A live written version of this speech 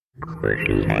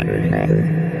Good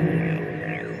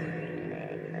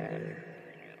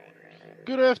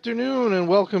afternoon and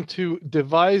welcome to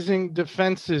Devising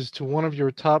Defenses to one of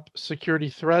your top security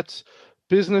threats,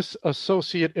 Business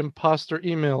Associate Impostor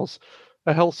Emails,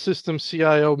 a health system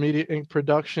CIO Media Inc.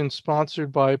 production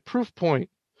sponsored by Proofpoint.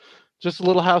 Just a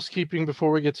little housekeeping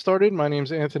before we get started. My name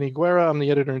is Anthony Guerra. I'm the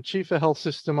editor-in-chief of Health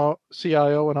System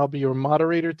CIO, and I'll be your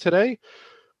moderator today.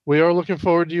 We are looking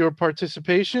forward to your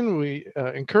participation. We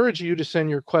encourage you to send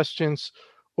your questions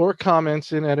or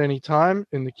comments in at any time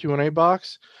in the Q&A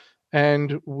box.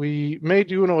 And we may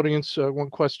do an one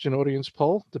question audience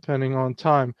poll, depending on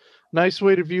time. Nice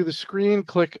way to view the screen.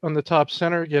 Click on the top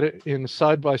center, get it in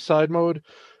side-by-side mode.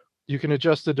 You can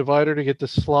adjust the divider to get the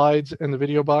slides and the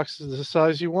video boxes the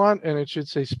size you want, and it should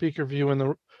say speaker view in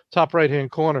the top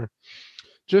right-hand corner.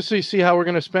 Just so you see how we're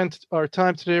going to spend our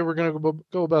time today, we're going to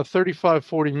go about 35,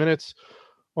 40 minutes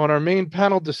on our main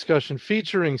panel discussion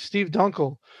featuring Steve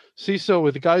Dunkel, CISO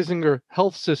with Geisinger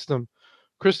Health System,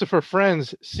 Christopher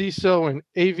Friends, CISO and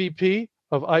AVP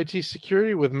of IT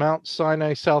Security with Mount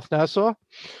Sinai South Nassau,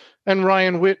 and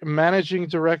Ryan Witt, Managing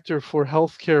Director for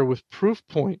Healthcare with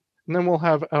Proofpoint. And then we'll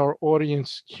have our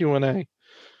audience Q&A.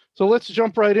 So let's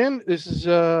jump right in. This is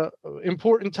an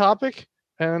important topic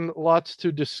and lots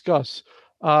to discuss.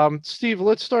 Steve,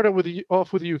 let's start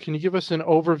off with you. Can you give us an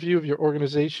overview of your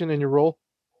organization and your role?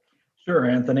 Sure,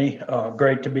 Anthony.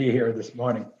 Great to be here this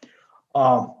morning.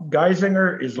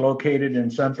 Geisinger is located in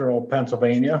central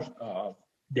Pennsylvania,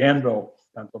 Danville,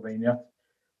 Pennsylvania.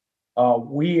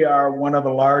 We are one of the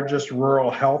largest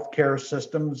rural healthcare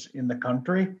systems in the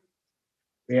country.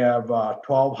 We have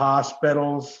 12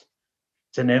 hospitals.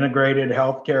 It's an integrated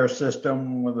healthcare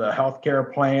system with a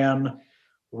healthcare plan,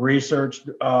 research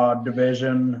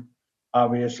division,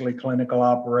 obviously clinical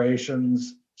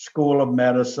operations, School of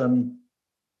Medicine,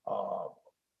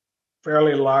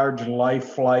 fairly large life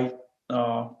flight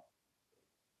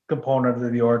component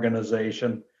of the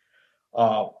organization,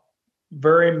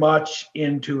 very much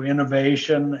into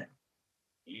innovation.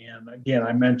 And again,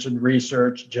 I mentioned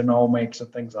research, genomics, and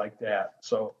things like that.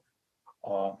 So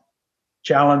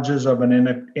challenges of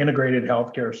an integrated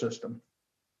healthcare system.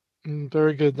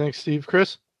 Very good. Thanks, Steve.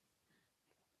 Chris?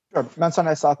 Sure. Mount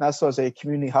Sinai South Nassau is a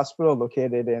community hospital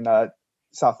located in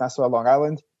South Nassau, Long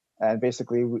Island. And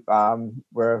basically,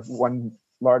 we're one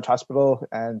large hospital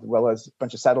and well as a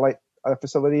bunch of satellite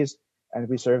facilities, and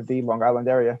we serve the Long Island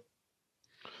area.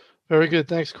 Very good.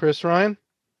 Thanks, Chris. Ryan?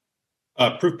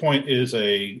 Proofpoint is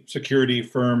a security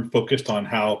firm focused on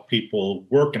how people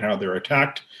work and how they're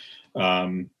attacked.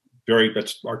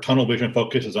 That's our tunnel vision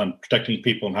focus is on protecting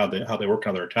people and how they work and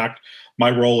how they're attacked.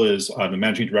 My role is I'm the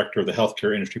managing director of the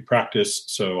healthcare industry practice,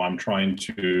 so I'm trying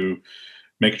to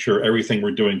make sure everything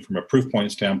we're doing from a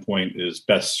Proofpoint standpoint is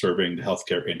best serving the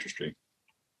healthcare industry.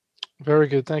 Very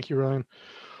good. Thank you, Ryan.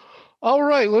 All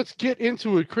right, let's get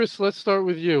into it. Chris, let's start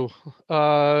with you.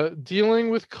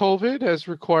 Dealing with COVID has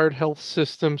required health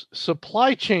systems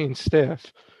supply chain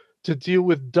staff to deal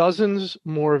with dozens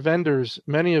more vendors,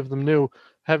 many of them new.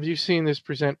 Have you seen this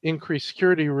present increased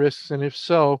security risks? And if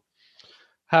so,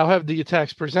 how have the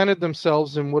attacks presented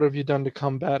themselves and what have you done to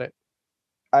combat it?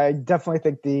 I definitely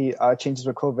think the changes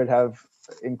with COVID have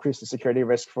increased the security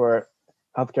risk for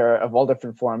healthcare of all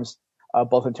different forms,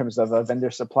 both in terms of a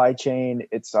vendor supply chain.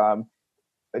 It's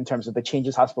in terms of the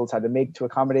changes hospitals had to make to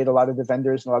accommodate a lot of the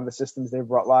vendors and a lot of the systems they've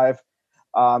brought live.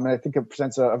 And I think it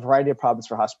presents a variety of problems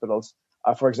for hospitals.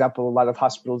 For example, a lot of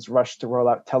hospitals rush to roll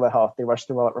out telehealth. They rush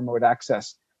to roll out remote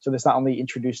access. So this not only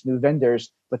introduced new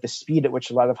vendors, but the speed at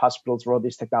which a lot of hospitals roll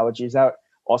these technologies out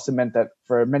also meant that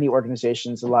for many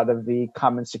organizations, a lot of the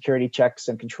common security checks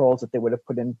and controls that they would have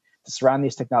put in to surround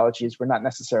these technologies were not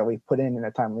necessarily put in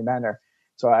a timely manner.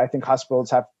 So I think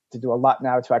hospitals have to do a lot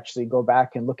now to actually go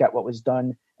back and look at what was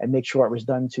done and make sure it was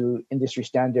done to industry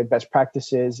standard best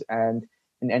practices, and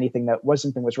anything that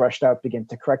wasn't and was rushed out, begin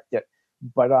to correct it.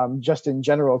 But just in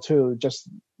general, too, just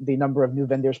the number of new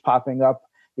vendors popping up,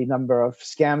 the number of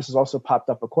scams has also popped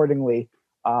up accordingly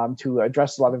to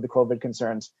address a lot of the COVID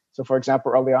concerns. So, for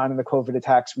example, early on in the COVID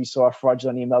attacks, we saw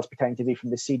fraudulent emails pretending to be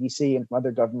from the CDC and from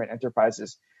other government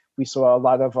enterprises. We saw a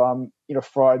lot of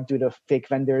fraud due to fake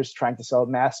vendors trying to sell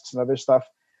masks and other stuff.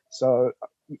 So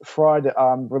fraud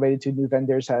related to new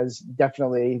vendors has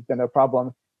definitely been a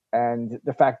problem. And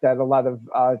the fact that a lot of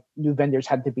new vendors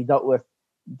had to be dealt with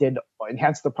did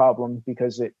enhance the problem,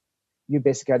 because you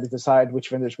basically had to decide which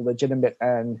vendors were legitimate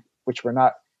and which were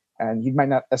not. And you might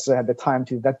not necessarily have the time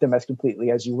to vet them as completely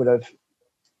as you would have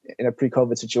in a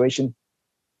pre-COVID situation.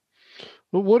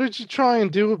 Well, what did you try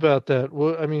and do about that?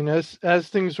 Well, I mean, as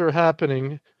things were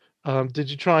happening, Did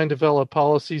you try and develop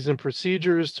policies and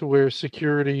procedures to where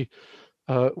security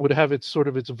would have its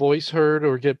voice heard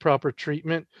or get proper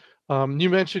treatment? You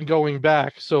mentioned going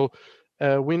back, so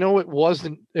we know it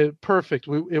wasn't perfect.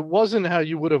 It wasn't how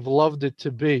you would have loved it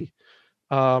to be.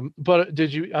 But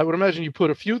did you? I would imagine you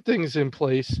put a few things in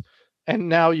place, and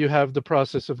now you have the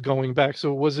process of going back.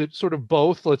 So was it sort of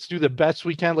both? Let's do the best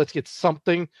we can. Let's get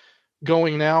something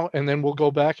going now, and then we'll go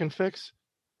back and fix.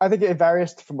 I think it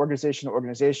varies from organization to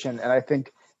organization. And I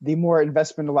think the more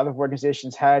investment a lot of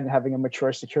organizations had in having a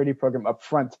mature security program up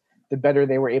front, the better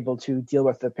they were able to deal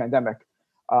with the pandemic.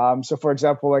 So, for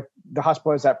example, like the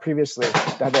hospital I was at previously,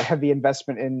 they had a heavy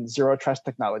investment in zero trust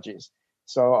technologies.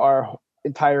 So our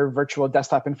entire virtual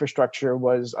desktop infrastructure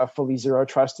was fully zero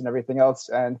trust and everything else.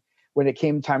 And when it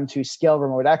came time to scale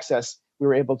remote access, we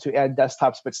were able to add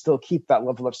desktops, but still keep that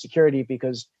level of security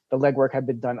because the legwork had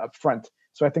been done up front.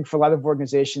 So I think for a lot of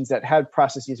organizations that had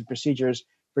processes and procedures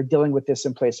for dealing with this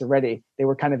in place already, they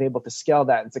were kind of able to scale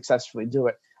that and successfully do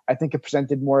it. I think it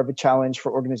presented more of a challenge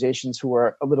for organizations who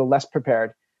were a little less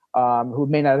prepared, who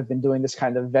may not have been doing this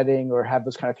kind of vetting or have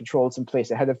those kind of controls in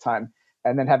place ahead of time.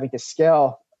 And then having to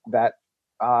scale that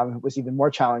was even more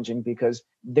challenging because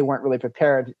they weren't really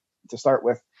prepared to start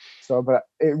with. So, but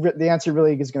the answer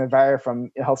really is going to vary from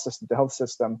health system to health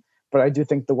system. But I do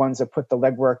think the ones that put the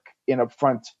legwork in up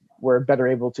front were better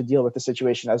able to deal with the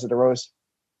situation as it arose.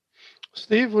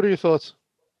 Steve, what are your thoughts?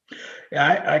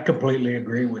 Yeah, I completely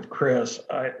agree with Chris.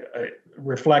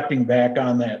 Reflecting back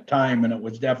on that time, and it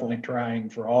was definitely trying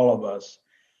for all of us.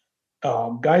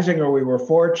 Geisinger, we were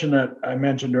fortunate. I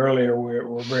mentioned earlier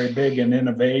we're very big in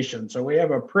innovation, so we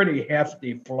have a pretty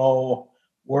hefty flow,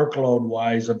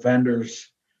 workload-wise, of vendors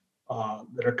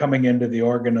that are coming into the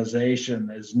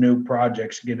organization as new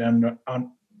projects get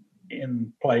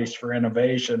in place for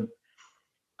innovation.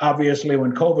 Obviously,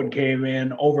 when COVID came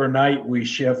in, overnight we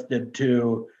shifted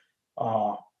to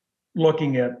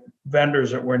looking at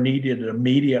vendors that were needed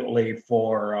immediately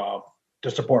for to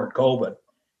support COVID.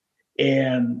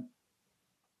 And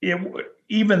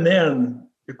even then,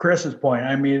 to Chris's point,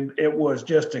 I mean, it was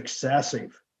just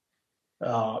excessive.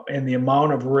 And the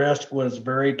amount of risk was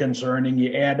very concerning.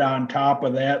 You add on top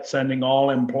of that, sending all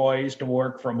employees to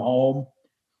work from home,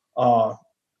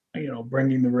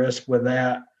 bringing the risk with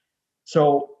that.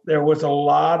 So there was a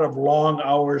lot of long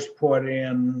hours put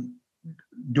in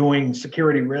doing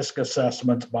security risk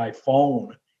assessments by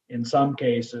phone in some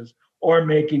cases, or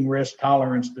making risk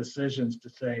tolerance decisions to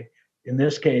say, in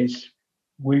this case,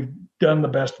 we've done the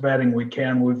best vetting we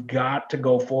can. We've got to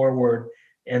go forward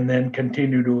and then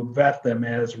continue to vet them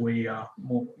as we, as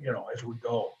we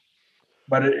go.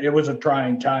 But it was a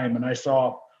trying time, and I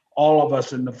saw all of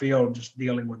us in the field just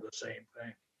dealing with the same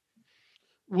thing.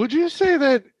 Would you say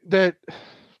that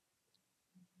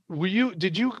were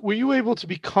you able to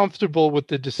be comfortable with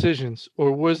the decisions,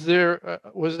 or was there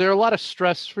a lot of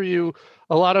stress for you,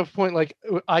 a lot of point like,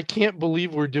 I can't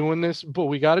believe we're doing this, but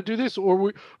we got to do this,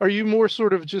 or are you more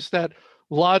sort of just that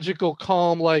logical,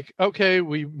 calm, like, okay,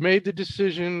 we made the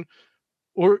decision,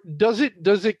 or does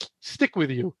it stick with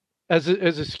you as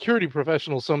a security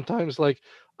professional sometimes, like,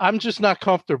 I'm just not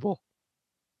comfortable?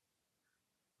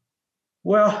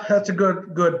 Well, that's a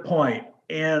good point.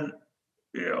 And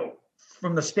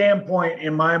from the standpoint,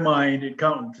 in my mind, it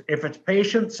comes, if it's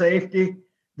patient safety,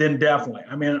 then definitely.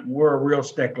 I mean, we're a real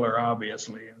stickler,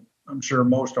 obviously, and I'm sure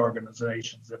most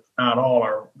organizations, if not all,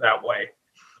 are that way.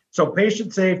 So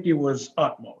patient safety was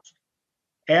utmost.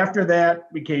 After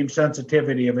that became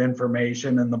sensitivity of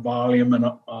information and the volume and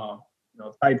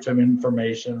types of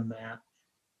information and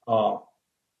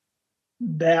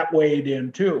that weighed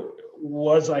in too.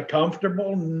 Was I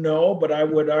comfortable? No, but I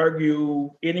would argue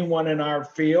anyone in our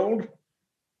field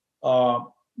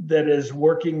that is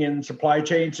working in supply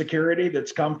chain security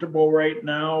that's comfortable right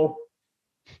now,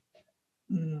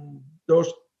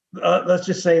 let's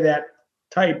just say that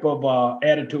type of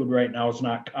attitude right now is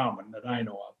not common that I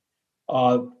know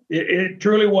of. It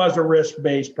truly was a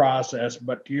risk-based process,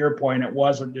 but to your point, it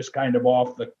wasn't just kind of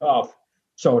off the cuff,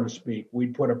 so to speak.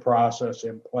 We'd put a process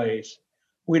in place.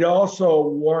 We'd also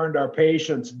warned our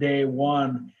patients day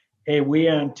one, hey, we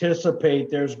anticipate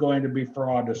there's going to be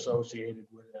fraud associated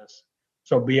with this.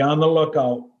 So be on the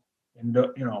lookout and,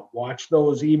 watch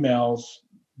those emails,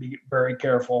 be very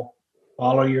careful,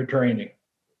 follow your training.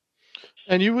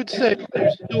 And you would say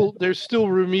there's still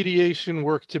remediation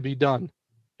work to be done.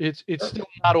 It's still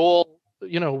not all,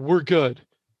 we're good.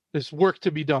 There's work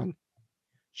to be done.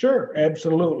 Sure,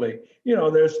 absolutely.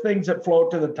 There's things that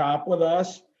float to the top with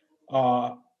us.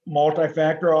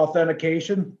 Multi-factor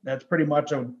authentication, that's pretty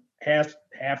much a have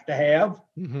to have.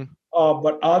 Mm-hmm.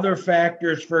 But other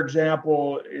factors, for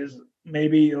example, is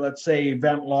maybe let's say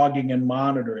event logging and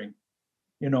monitoring,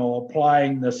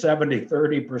 applying the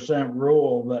 70-30%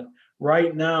 rule that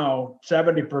right now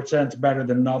 70% is better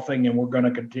than nothing, and we're going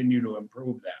to continue to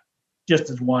improve that, just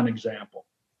as one example.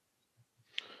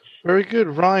 Very good.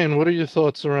 Ryan, what are your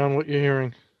thoughts around what you're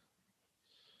hearing?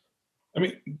 I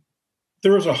mean,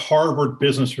 there was a Harvard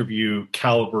Business Review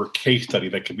caliber case study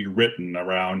that could be written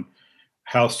around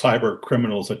how cyber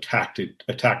criminals attacked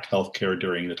healthcare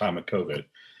during the time of COVID.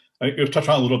 It was touched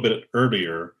on a little bit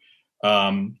earlier,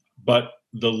 but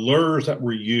the lures that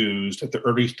were used at the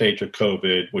early stage of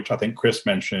COVID, which I think Chris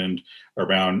mentioned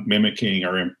around mimicking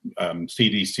our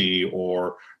CDC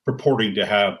or purporting to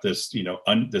have this,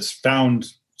 this found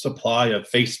supply of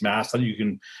face masks that you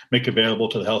can make available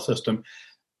to the health system,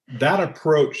 that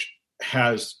approach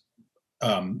has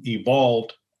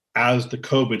evolved as the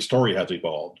COVID story has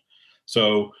evolved.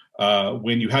 So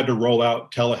when you had to roll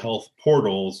out telehealth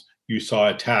portals, you saw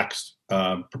attacks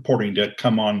purporting to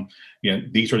come on,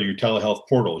 these are your telehealth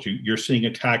portals. You're seeing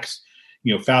attacks,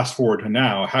 fast forward to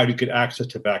now, how do you get access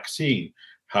to vaccine?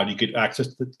 How do you get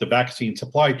access to the vaccine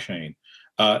supply chain?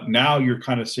 Now you're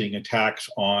kind of seeing attacks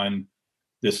on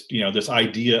this, this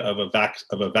idea of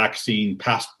a vaccine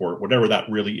passport, whatever that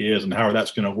really is and how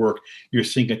that's going to work. You're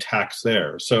seeing attacks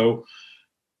there. So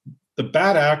the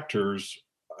bad actors,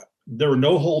 there are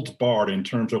no holds barred in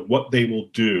terms of what they will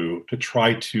do to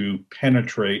try to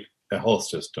penetrate a health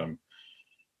system.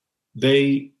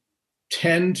 They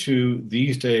tend to,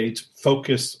 these days,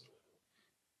 focus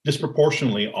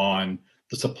disproportionately on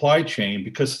the supply chain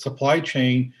because the supply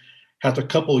chain has a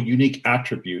couple of unique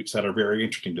attributes that are very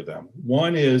interesting to them.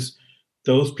 One is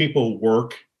those people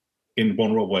work in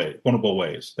vulnerable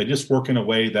ways. They just work in a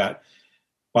way that,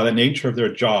 by the nature of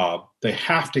their job, they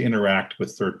have to interact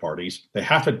with third parties. They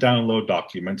have to download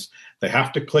documents. They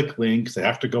have to click links. They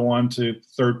have to go on to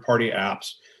third-party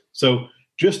apps. So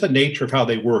just the nature of how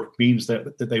they work means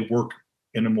that they work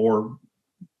in a more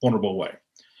vulnerable way.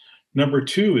 Number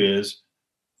two is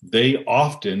they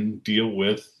often deal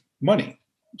with money.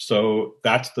 So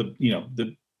that's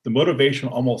the motivation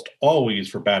almost always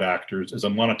for bad actors is a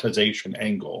monetization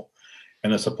angle,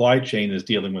 and the supply chain is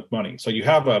dealing with money. So you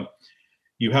have a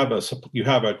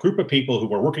group of people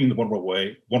who are working in the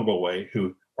vulnerable way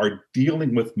who are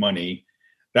dealing with money.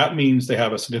 That means they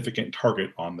have a significant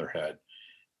target on their head.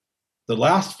 The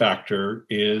last factor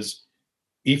is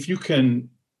if you can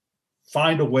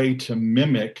find a way to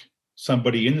mimic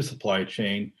somebody in the supply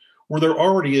chain where there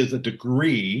already is a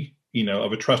degree,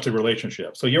 of a trusted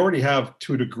relationship. So you already have,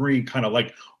 to a degree, kind of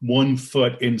like 1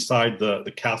 foot inside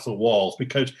the castle walls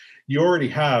because you already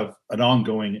have an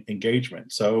ongoing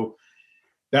engagement. So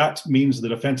that means the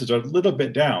defenses are a little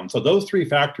bit down. So those three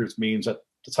factors means that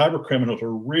the cyber criminals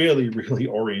are really, really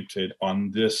oriented on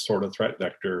this sort of threat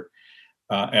vector.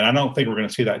 And I don't think we're going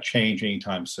to see that change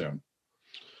anytime soon.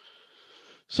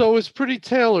 So it's pretty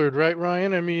tailored, right,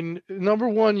 Ryan? I mean, number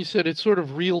one, you said it's sort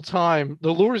of real time.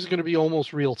 The lure is going to be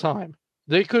almost real time.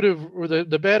 They could have, or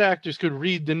the bad actors could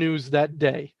read the news that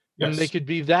day, and they could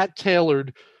be that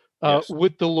tailored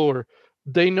with the lure.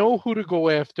 They know who to go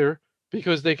after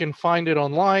because they can find it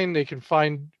online.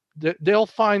 They'll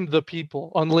find the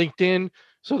people on LinkedIn,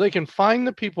 so they can find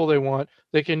the people they want.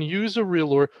 They can use a real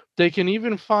lure. They can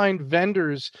even find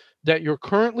vendors that you're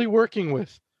currently working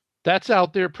with. That's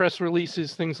out there, press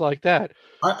releases, things like that.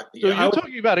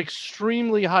 Talking about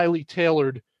extremely highly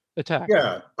tailored attacks.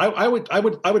 Yeah, I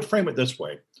would frame it this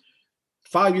way.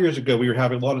 5 years ago, we were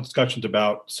having a lot of discussions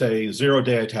about, say,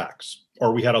 0-day attacks,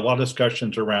 or we had a lot of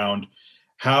discussions around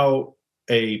how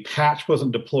a patch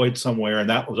wasn't deployed somewhere, and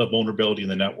that was a vulnerability in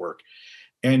the network.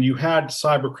 And you had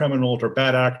cyber criminals or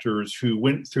bad actors who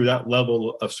went through that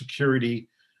level of security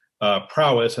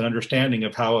prowess and understanding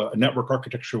of how a network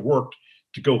architecture worked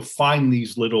to go find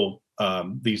these little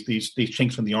these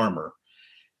chinks in the armor.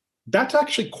 That's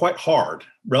actually quite hard,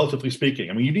 relatively speaking.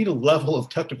 I mean, you need a level of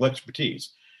technical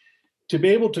expertise to be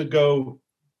able to go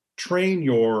train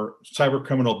your cyber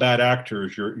criminal bad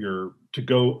actors, to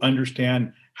go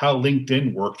understand how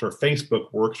LinkedIn works or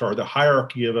Facebook works or the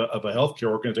hierarchy of a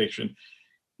healthcare organization.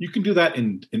 You can do that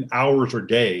in hours or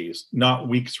days, not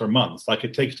weeks or months, like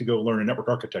it takes to go learn a network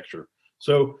architecture.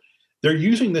 So they're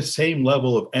using the same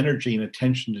level of energy and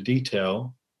attention to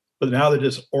detail, but now they're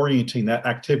just orienting that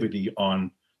activity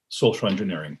on social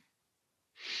engineering.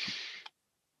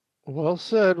 Well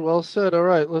said. Well said. All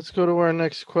right, let's go to our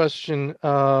next question.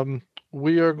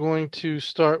 We are going to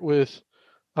start with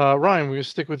Ryan. We're going to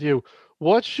stick with you.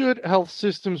 What should health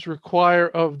systems require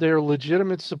of their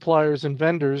legitimate suppliers and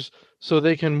vendors so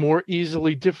they can more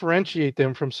easily differentiate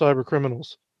them from cyber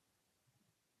criminals?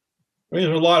 I mean,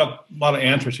 there's a lot of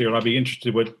answers here, and I'll be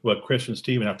interested in what Chris and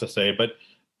Stephen have to say. But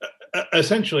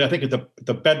essentially, I think at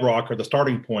the bedrock or the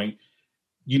starting point,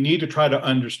 you need to try to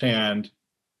understand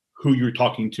who you're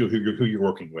talking to, who you're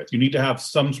working with. You need to have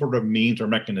some sort of means or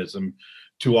mechanism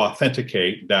to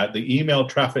authenticate that the email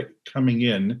traffic coming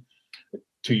in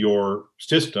to your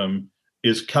system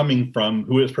is coming from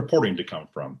who it's purporting to come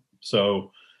from.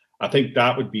 So I think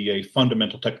that would be a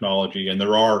fundamental technology, and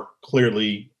there are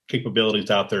clearly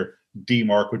capabilities out there.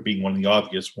 DMARC would be one of the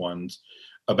obvious ones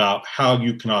about how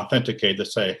you can authenticate to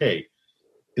say, hey,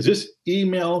 is this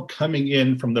email coming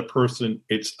in from the person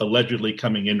it's allegedly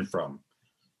coming in from?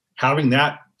 Having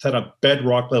that set of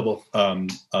bedrock level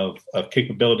of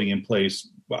capability in place,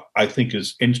 I think,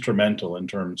 is instrumental in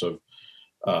terms of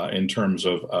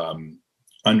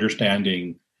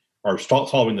understanding or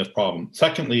solving this problem.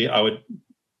 Secondly, I would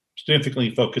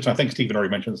significantly focus. I think Stephen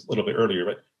already mentioned this a little bit earlier,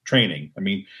 but training. I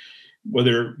mean,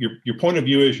 whether your point of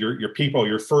view is your people,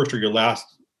 your first or your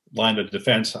last line of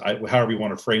defense, however you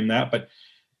want to frame that, but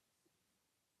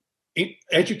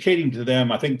educating to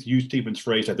them, I think, to use Stephen's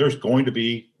phrase, that there's going to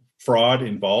be fraud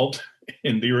involved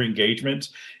in your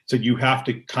engagements. So you have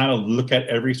to kind of look at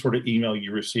every sort of email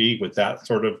you receive with that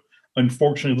sort of,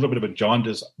 unfortunately, a little bit of a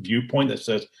jaundiced viewpoint that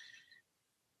says,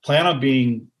 plan on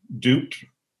being duped,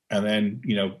 and then,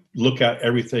 look at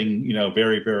everything,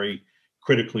 very, very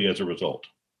critically as a result.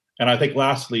 And I think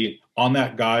lastly, on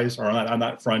that, guys, or on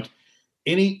that front,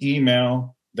 any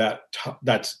email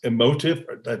that's emotive,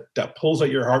 that pulls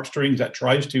at your heartstrings, that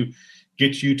tries to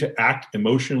get you to act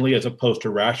emotionally as opposed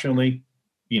to rationally,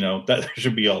 that there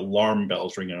should be alarm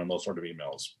bells ringing on those sort of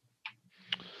emails.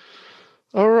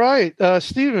 All right.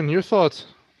 Stephen, your thoughts?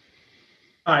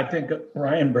 I think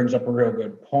Ryan brings up a real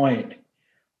good point.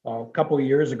 A couple of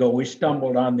years ago, we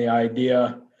stumbled on the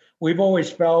idea. We've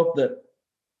always felt that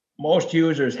most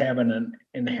users have an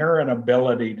inherent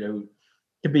ability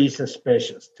to be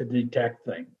suspicious, to detect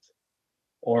things,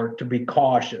 or to be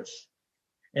cautious.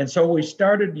 And so we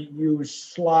started to use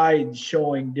slides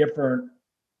showing different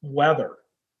weather,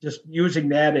 just using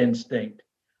that instinct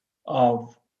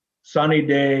of sunny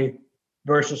day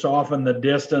versus off in the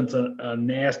distance, a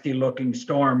nasty looking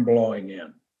storm blowing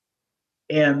in.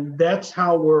 And that's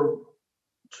how we're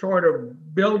sort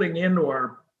of building into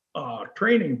our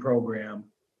training program.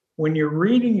 When you're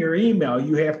reading your email,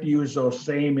 you have to use those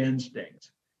same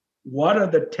instincts. What are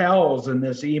the tells in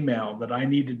this email that I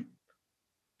need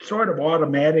to sort of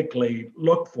automatically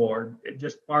look for,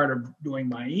 just part of doing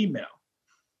my email?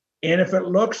 And if it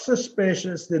looks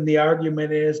suspicious, then the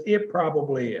argument is it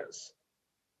probably is.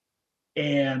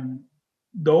 And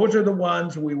those are the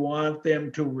ones we want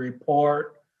them to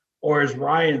report, or as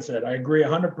Ryan said, I agree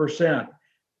 100%,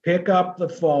 pick up the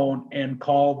phone and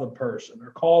call the person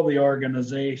or call the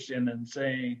organization and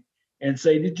say,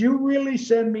 did you really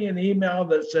send me an email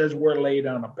that says we're late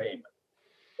on a payment,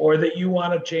 or that you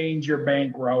want to change your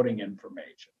bank routing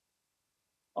information?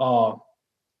 But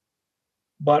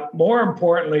more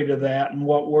importantly to that, and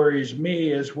what worries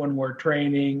me, is when we're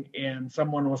training and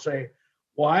someone will say,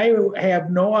 well, I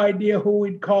have no idea who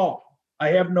we'd call. I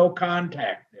have no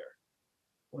contact there.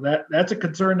 Well, that's a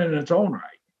concern in its own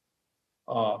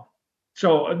right.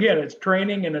 So again, it's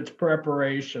training and it's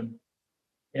preparation,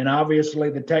 and obviously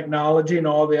the technology and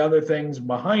all the other things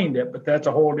behind it, but that's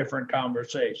a whole different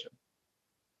conversation.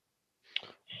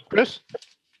 Chris?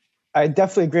 I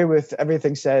definitely agree with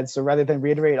everything said. So rather than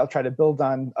reiterate, I'll try to build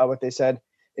on what they said.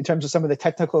 In terms of some of the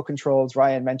technical controls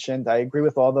Ryan mentioned, I agree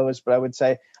with all those, but I would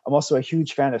say I'm also a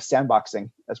huge fan of sandboxing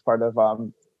as part of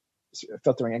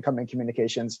filtering incoming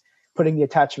communications, putting the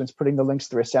attachments, putting the links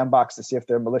through a sandbox to see if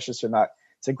they're malicious or not.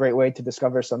 It's a great way to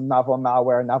discover some novel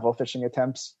malware, novel phishing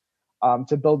attempts.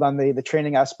 To build on the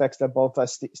training aspects that both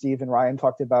Steve and Ryan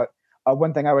talked about,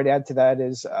 one thing I would add to that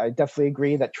is I definitely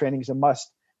agree that training is a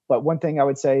must. But one thing I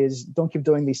would say is don't keep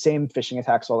doing the same phishing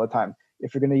attacks all the time.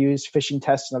 If you're going to use phishing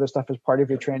tests and other stuff as part of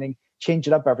your training, change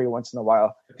it up every once in a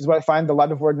while. Because what I find, a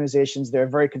lot of organizations, they're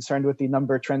very concerned with the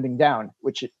number trending down,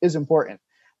 which is important.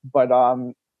 But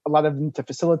a lot of them, to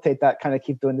facilitate that, kind of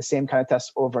keep doing the same kind of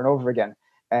tests over and over again.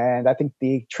 And I think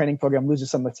the training program loses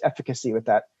some of its efficacy with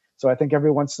that. So I think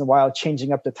every once in a while,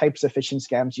 changing up the types of phishing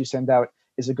scams you send out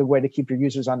is a good way to keep your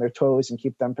users on their toes and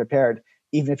keep them prepared,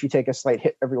 even if you take a slight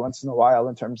hit every once in a while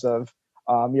in terms of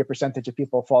your percentage of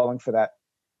people falling for that.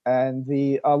 And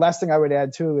the last thing I would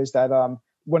add too is that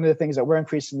one of the things that we're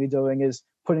increasingly doing is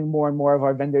putting more and more of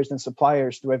our vendors and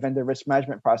suppliers through a vendor risk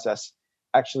management process.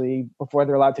 Actually, before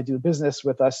they're allowed to do business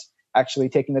with us, actually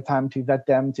taking the time to vet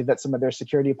them, to vet some of their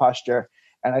security posture.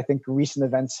 And I think recent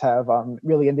events have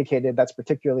really indicated that's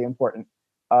particularly important,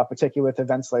 particularly with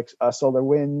events like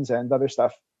SolarWinds and other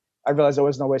stuff. I realize it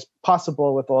wasn't always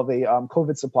possible with all the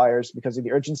COVID suppliers because of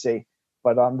the urgency,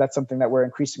 but that's something that we're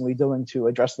increasingly doing to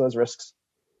address those risks.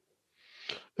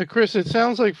 Chris, it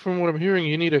sounds like from what I'm hearing,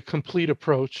 you need a complete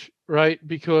approach, right?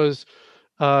 Because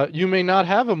you may not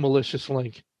have a malicious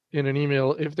link in an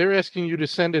email. If they're asking you to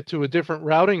send it to a different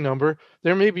routing number,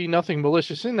 there may be nothing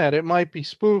malicious in that. It might be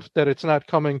spoofed that it's not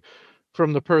coming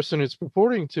from the person it's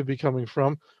purporting to be coming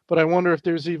from. But I wonder if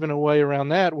there's even a way around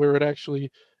that where it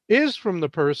actually is from the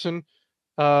person.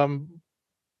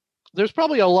 There's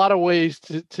probably a lot of ways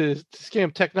to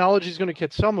scam. Technology is going to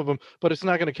catch some of them, but it's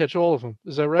not going to catch all of them.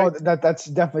 Is that right? Oh, that's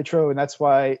definitely true. And that's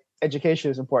why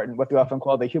education is important, what we often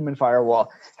call the human firewall,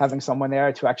 having someone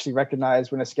there to actually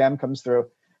recognize when a scam comes through.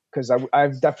 Because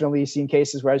I've definitely seen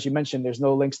cases where, as you mentioned, there's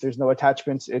no links, there's no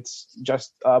attachments, it's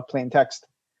just plain text.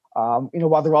 While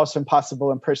there are also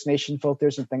possible impersonation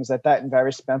filters and things like that and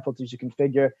various spam filters you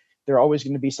configure, there are always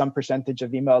going to be some percentage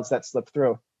of emails that slip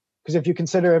through. Because if you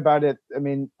consider about it, I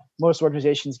mean, most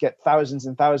organizations get thousands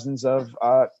and thousands of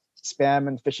spam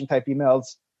and phishing type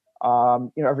emails,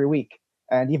 every week.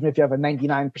 And even if you have a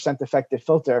 99% effective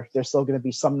filter, there's still going to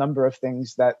be some number of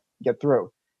things that get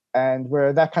through. And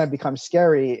where that kind of becomes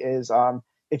scary is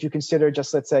if you consider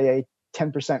just, let's say, a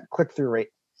 10% click-through rate.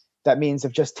 That means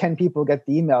if just 10 people get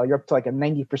the email, you're up to like a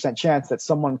 90% chance that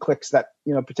someone clicks that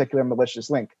particular malicious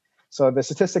link. So the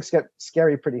statistics get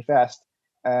scary pretty fast.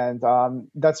 And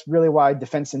that's really why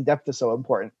defense in depth is so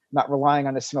important, not relying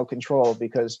on a single control,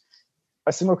 because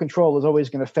a single control is always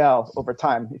going to fail over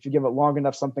time. If you give it long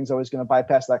enough, something's always going to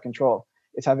bypass that control.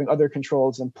 It's having other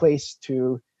controls in place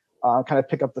to kind of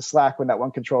pick up the slack when that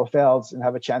one control fails and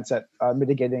have a chance at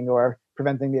mitigating or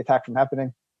preventing the attack from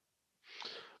happening.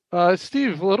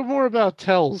 Steve, a little more about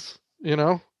tells,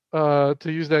 to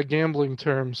use that gambling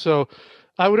term. So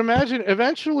I would imagine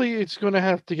eventually it's going to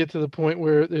have to get to the point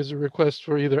where there's a request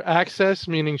for either access,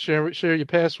 meaning share your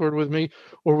password with me,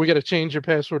 or we got to change your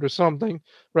password or something,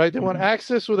 right? They want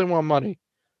access or they want money.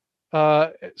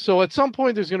 So at some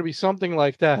point there's going to be something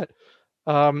like that.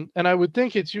 And I would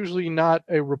think it's usually not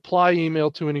a reply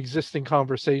email to an existing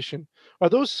conversation. Are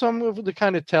those some of the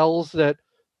kind of tells that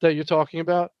you're talking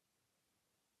about?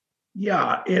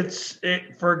 Yeah,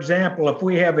 for example, if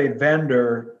we have a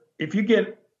vendor, if you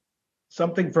get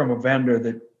something from a vendor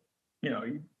that,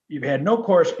 you've had no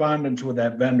correspondence with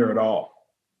that vendor at all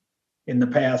in the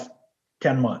past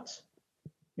 10 months.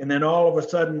 And then all of a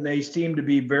sudden they seem to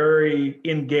be very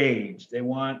engaged. They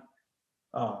want,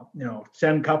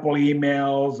 send a couple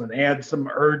emails and add some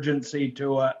urgency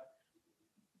to it.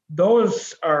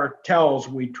 Those are tells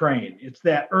we train. It's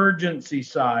that urgency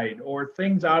side or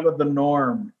things out of the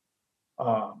norm.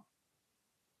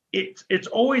 It's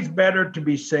always better to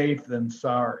be safe than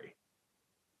sorry.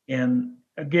 And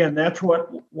again, that's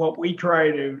what we try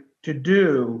to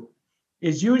do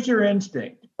is use your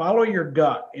instinct, follow your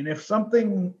gut. And if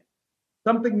something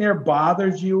there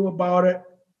bothers you about it,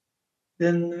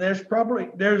 then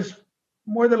there's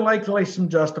more than likely some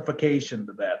justification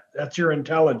to that. That's your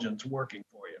intelligence working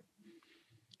for you.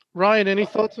 Ryan, any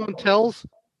thoughts on tells?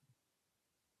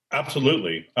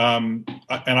 Absolutely. And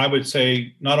I would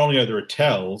say not only are there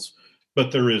tells,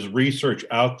 but there is research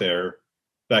out there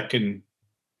that can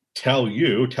tell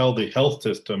the health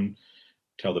system,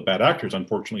 tell the bad actors,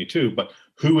 unfortunately, too, but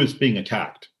who is being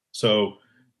attacked. So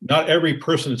not every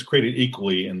person is created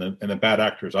equally in the bad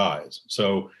actor's eyes.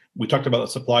 So we talked about the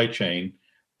supply chain,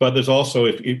 but there's also,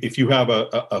 if you have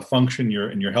a function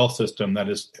in your health system that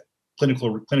is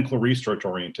clinical research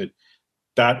oriented,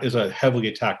 that is a heavily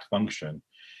attacked function.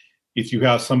 If you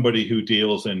have somebody who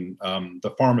deals in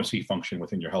the pharmacy function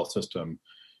within your health system,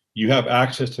 you have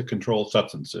access to controlled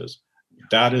substances.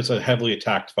 That is a heavily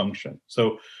attacked function.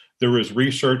 So there is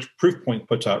research, Proofpoint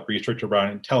puts out research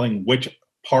around telling which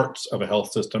parts of a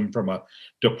health system from a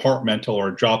departmental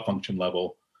or job function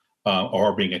level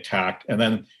are being attacked. And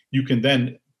then you can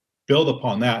then build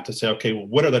upon that to say, okay, well,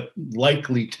 what are the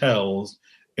likely tells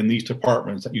in these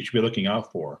departments that you should be looking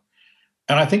out for?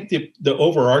 And I think the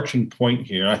overarching point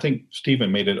here, I think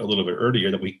Stephen made it a little bit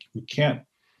earlier, that we can't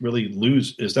really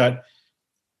lose, is that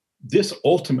this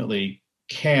ultimately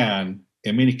can,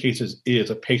 in many cases, is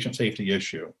a patient safety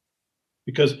issue.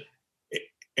 Because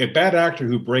a bad actor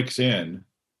who breaks in,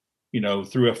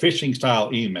 through a phishing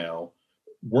style email,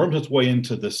 worms its way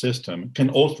into the system,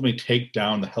 can ultimately take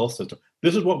down the health system.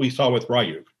 This is what we saw with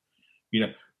Ryuk.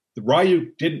 The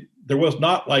Ryuk there was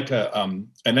not like an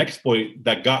exploit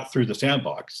that got through the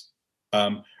sandbox.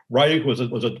 Ryuk was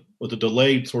a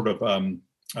delayed sort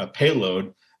of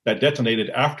payload that detonated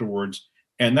afterwards,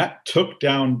 and that took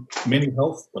down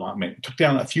took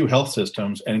down a few health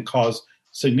systems and caused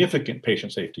significant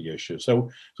patient safety issues. So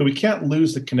we can't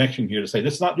lose the connection here to say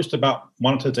this is not just about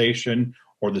monetization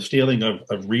or the stealing of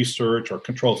research or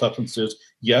controlled substances.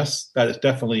 Yes, that is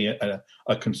definitely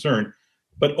a concern.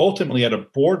 But ultimately, at a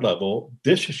board level,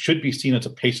 this should be seen as a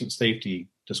patient safety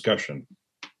discussion.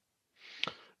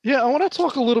 Yeah, I want to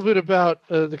talk a little bit about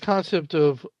the concept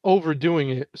of overdoing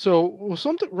it. So,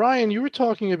 Ryan, you were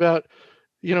talking about,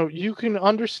 you can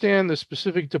understand the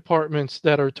specific departments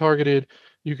that are targeted.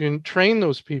 You can train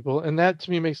those people, and that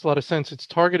to me makes a lot of sense. It's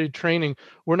targeted training.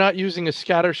 We're not using a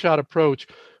scattershot approach.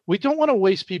 We don't want to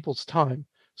waste people's time.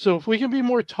 So if we can be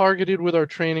more targeted with our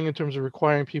training in terms of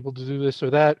requiring people to do this or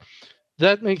that,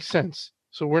 that makes sense.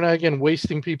 So we're not, again,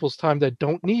 wasting people's time that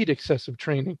don't need excessive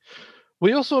training.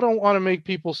 We also don't want to make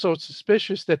people so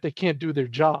suspicious that they can't do their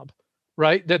job,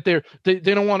 right? That they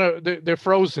don't want to, they're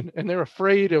frozen and they're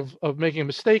afraid of making a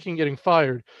mistake and getting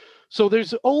fired. So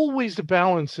there's always the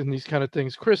balance in these kind of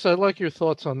things. Chris, I'd like your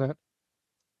thoughts on that.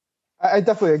 I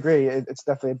definitely agree. It's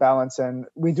definitely a balance, and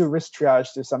we do risk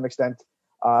triage to some extent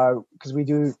because we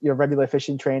do regular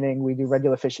phishing training. We do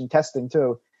regular phishing testing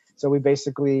too. So we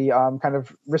basically kind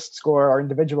of risk score our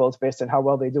individuals based on how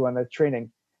well they do on the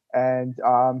training. And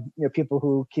people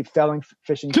who keep failing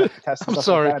phishing tests and stuff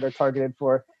like that are targeted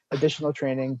for additional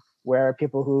training. Where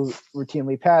people who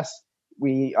routinely pass,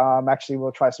 we actually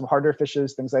will try some harder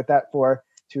phishes, things like that,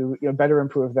 to better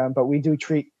improve them. But we do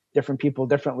treat different people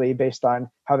differently based on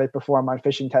how they perform on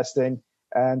phishing testing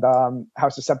and how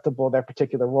susceptible their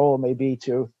particular role may be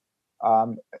to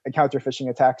encounter phishing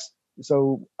attacks.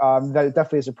 So that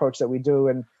definitely is an approach that we do.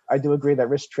 And I do agree that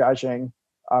risk triaging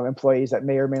employees that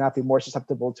may or may not be more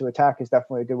susceptible to attack is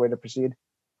definitely a good way to proceed.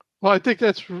 Well, I think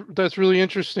that's really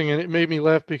interesting, and it made me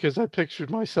laugh because I pictured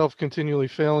myself continually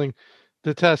failing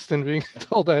the test and being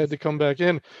told I had to come back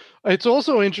in. It's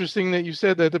also interesting that you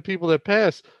said that the people that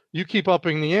pass, you keep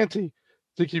upping the ante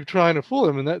to keep trying to fool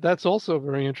them, and that's also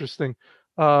very interesting.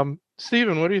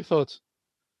 Stephen, what are your thoughts?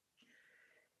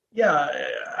 Yeah,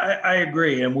 I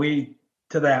agree, and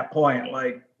to that point,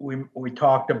 like we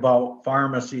talked about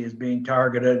pharmacy as being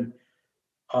targeted.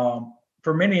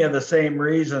 For many of the same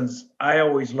reasons, I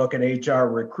always look at HR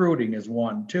recruiting as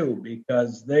one too,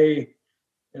 because they,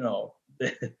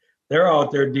 they're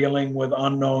out there dealing with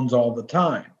unknowns all the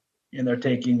time, and they're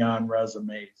taking on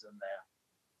resumes and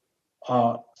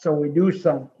that. So we do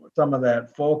some of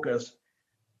that focus,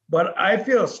 but I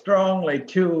feel strongly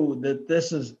too that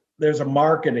there's a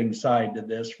marketing side to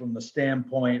this from the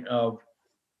standpoint of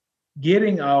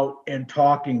getting out and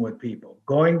talking with people,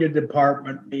 going to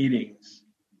department meetings,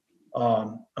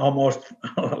 almost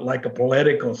like a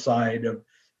political side of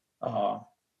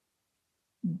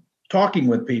talking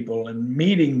with people and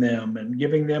meeting them and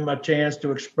giving them a chance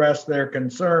to express their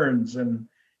concerns and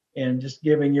just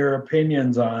giving your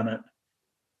opinions on it.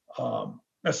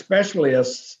 Especially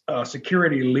as a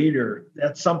security leader,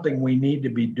 that's something we need to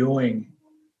be doing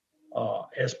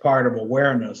as part of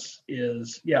awareness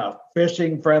is,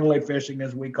 phishing, friendly phishing,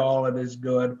 as we call it, is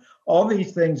good. All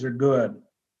these things are good.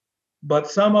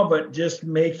 But some of it just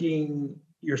making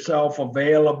yourself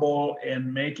available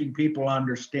and making people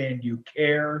understand you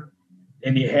care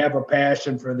and you have a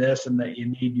passion for this and that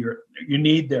you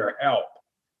need their help.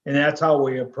 And that's how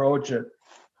we approach it.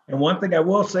 And one thing I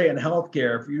will say in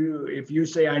healthcare, if you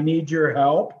say I need your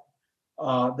help,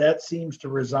 that seems to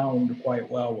resound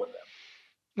quite well with them.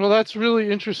 Well, that's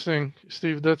really interesting,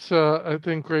 Steve. That's, I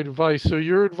think, great advice. So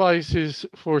your advice is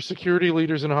for security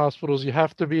leaders in hospitals, you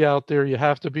have to be out there, you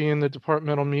have to be in the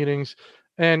departmental meetings,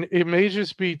 and it may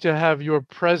just be to have your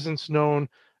presence known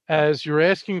as you're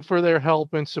asking for their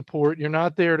help and support. You're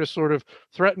not there to sort of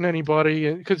threaten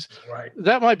anybody, because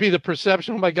that might be the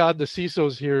perception. Oh my God, the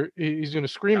CISO's here; he's going to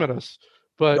scream at us.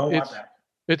 But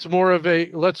it's more of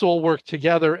a let's all work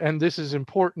together, and this is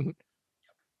important.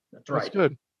 That's right. That's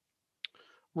good.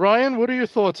 Ryan, what are your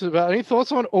thoughts about? Any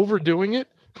thoughts on overdoing it?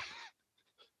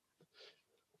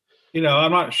 I'm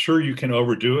not sure you can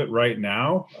overdo it right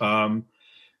now.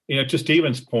 To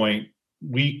Stephen's point,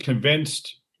 we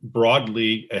convinced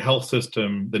broadly a health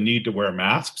system the need to wear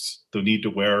masks, the need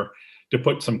to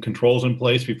put some controls in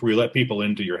place before you let people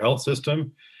into your health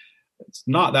system. It's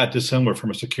not that dissimilar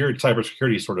from a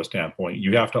cybersecurity sort of standpoint.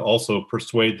 You have to also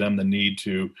persuade them the need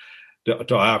to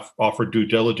offer due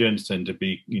diligence and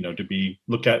to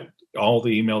look at all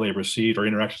the email they received or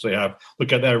interactions they have,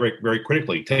 look at that very, very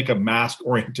critically, take a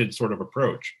mask-oriented sort of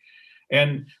approach.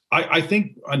 And I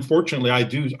think, unfortunately, I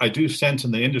do sense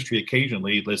in the industry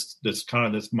occasionally this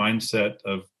mindset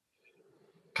of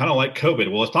kind of like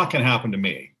COVID. Well, it's not going to happen to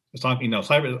me. It's not,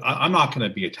 I'm not going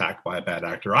to be attacked by a bad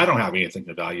actor. I don't have anything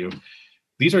to value.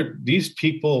 These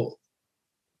people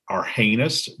are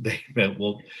heinous.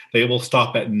 They will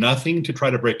stop at nothing to try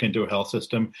to break into a health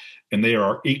system, and they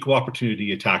are equal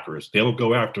opportunity attackers. They will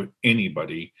go after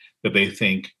anybody that they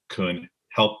think can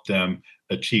help them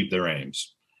achieve their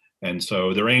aims. And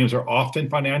so their aims are often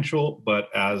financial, but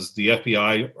as the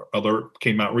FBI alert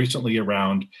came out recently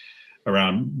around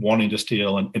wanting to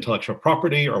steal intellectual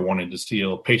property or wanting to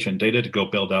steal patient data to go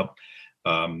build up,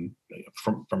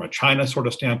 from a China sort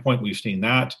of standpoint, we've seen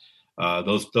that,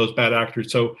 those bad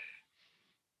actors. So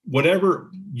whatever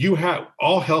you have,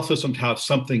 all health systems have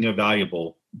something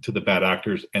valuable to the bad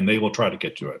actors, and they will try to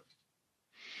get to it.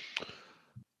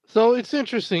 So it's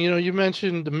interesting, you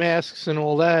mentioned the masks and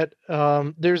all that.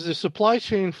 There's the supply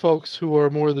chain folks who are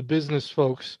more the business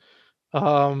folks.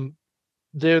 Then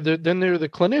they're the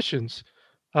clinicians.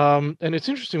 And it's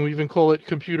interesting, we even call it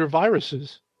computer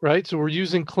viruses, right? So we're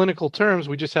using clinical terms.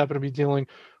 We just happen to be dealing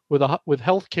with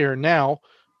healthcare now,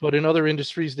 but in other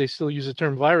industries, they still use the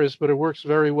term virus, but it works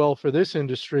very well for this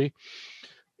industry.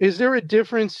 Is there a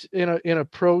difference in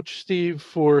approach, Steve,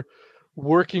 for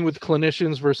working with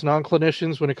clinicians versus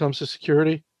non-clinicians when it comes to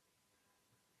security?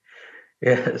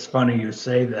 Yeah, it's funny you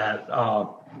say that.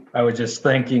 I was just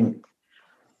thinking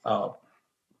of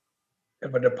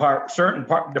a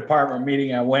department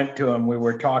meeting I went to, and we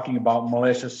were talking about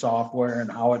malicious software and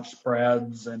how it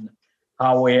spreads and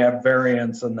how we have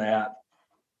variants in that.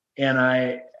 And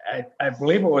I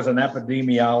believe it was an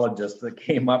epidemiologist that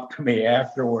came up to me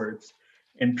afterwards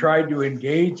and tried to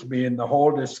engage me in the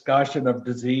whole discussion of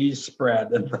disease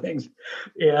spread and things.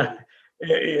 Yeah,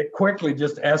 it quickly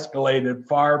just escalated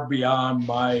far beyond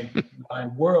my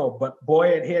world. But boy,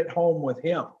 it hit home with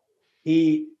him.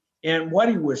 And what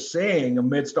he was saying,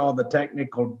 amidst all the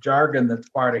technical jargon that's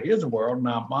part of his world,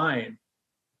 not mine,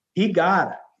 he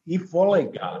got it. He fully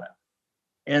got it.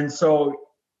 And so,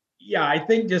 yeah, I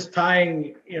think just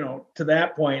tying, to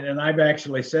that point, and I've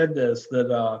actually said this,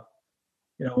 that,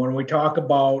 when we talk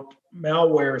about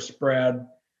malware spread,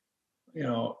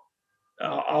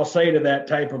 I'll say to that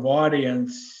type of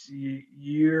audience,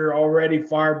 you're already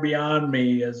far beyond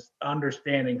me as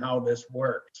understanding how this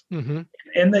works. Mm-hmm.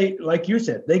 And they, like you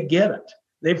said, they get it.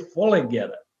 They fully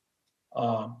get it.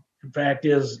 In fact,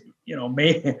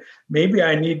 maybe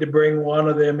I need to bring one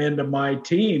of them into my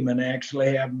team and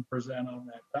actually have them present on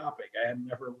that topic. I had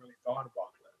never really thought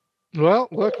about that. Well,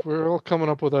 look, we're all coming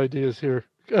up with ideas here.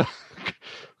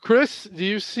 Chris, do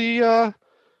you see a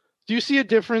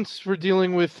difference for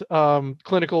dealing with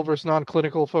clinical versus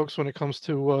non-clinical folks when it comes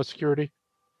to security?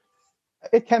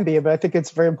 It can be, but I think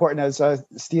it's very important, as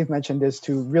Steve mentioned, is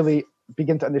to really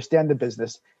begin to understand the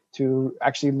business, to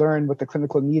actually learn what the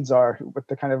clinical needs are, what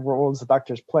the kind of roles the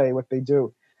doctors play, what they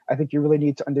do. I think you really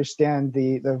need to understand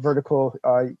the vertical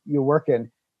you work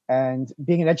in. And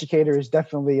being an educator is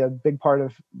definitely a big part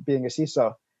of being a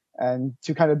CISO. And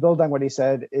to kind of build on what he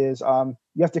said is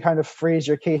you have to kind of phrase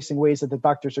your case in ways that the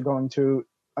doctors are going to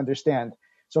understand.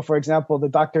 So, for example, the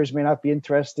doctors may not be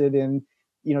interested in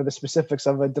the specifics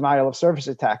of a denial of service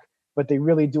attack, but they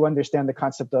really do understand the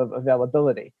concept of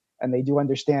availability. And they do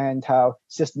understand how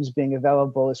systems being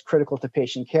available is critical to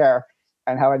patient care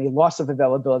and how any loss of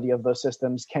availability of those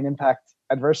systems can impact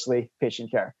adversely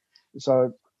patient care.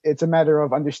 So it's a matter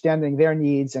of understanding their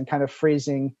needs and kind of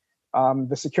phrasing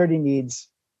the security needs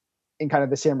in kind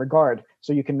of the same regard.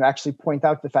 So you can actually point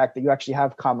out the fact that you actually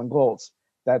have common goals,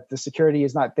 that the security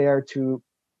is not there to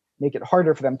make it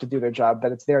harder for them to do their job,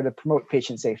 that it's there to promote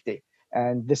patient safety.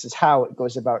 And this is how it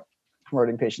goes about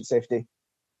promoting patient safety.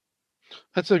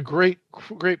 That's a great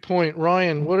point.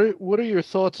 Ryan, what are your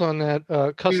thoughts on that?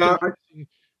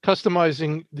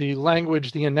 Customizing the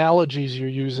language, the analogies you're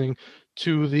using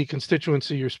to the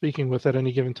constituency you're speaking with at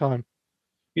any given time.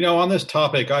 On this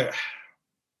topic,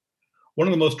 one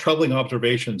of the most troubling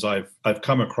observations I've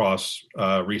come across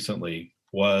recently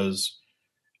was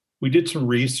we did some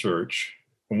research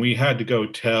when we had to go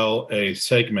tell a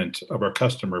segment of our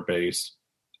customer base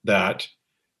that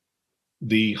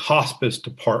the hospice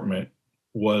department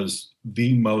was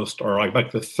the most, or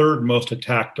like the third most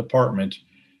attacked department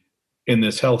in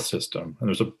this health system. And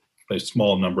there's a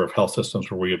small number of health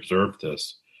systems where we observed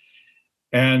this.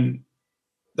 And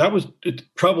that was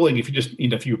troubling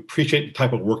if you appreciate the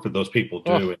type of work that those people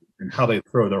do and how they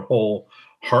throw their whole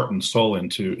heart and soul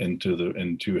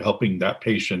into helping that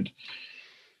patient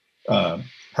have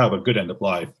a good end of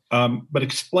life. But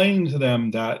explain to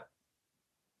them that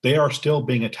they are still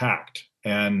being attacked,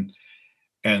 and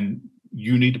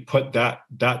you need to put that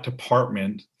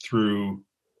department through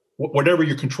whatever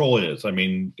your control is. I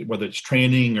mean, whether it's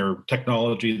training or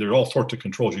technology, there are all sorts of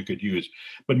controls you could use.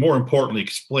 But more importantly,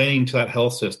 explaining to that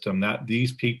health system that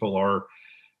these people are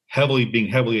being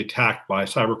heavily attacked by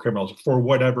cyber criminals for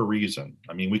whatever reason.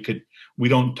 I mean, we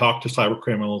don't talk to cyber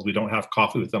criminals. We don't have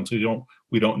coffee with them. So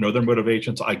we don't know their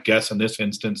motivations. I guess in this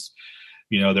instance,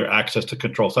 their access to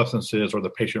controlled substances or the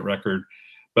patient record.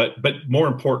 But more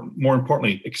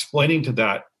importantly, explaining to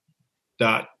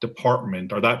that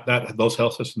department or those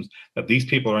health systems that these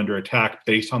people are under attack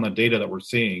based on the data that we're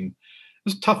seeing.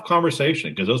 It's a tough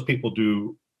conversation because those people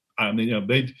do.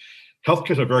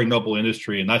 Healthcare is a very noble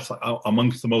industry, and that's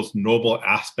amongst the most noble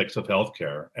aspects of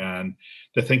healthcare. And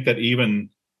to think that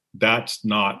even that's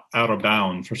not out of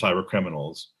bounds for cyber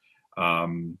criminals,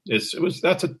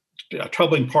 that's a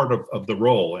troubling part of the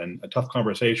role and a tough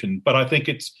conversation. But I think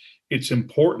it's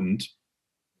important,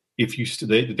 if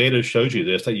the data shows you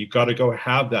this, that you've got to go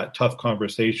have that tough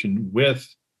conversation with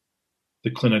the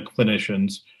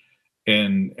clinicians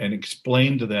and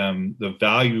explain to them the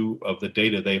value of the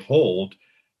data they hold.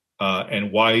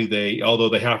 And why although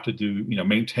they have to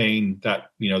maintain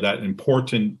that, that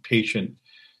important patient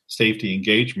safety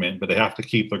engagement, but they have to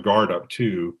keep their guard up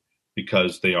too,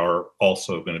 because they are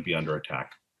also going to be under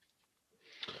attack.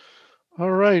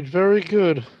 All right. Very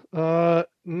good.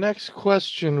 Next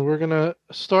question. We're going to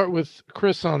start with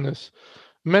Chris on this.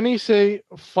 Many say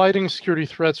fighting security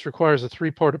threats requires a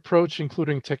three-part approach,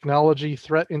 including technology,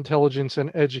 threat intelligence,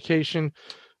 and education.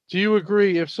 Do you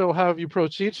agree? If so, how have you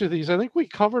approached each of these? I think we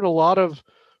covered a lot of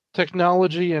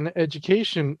technology and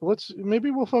education.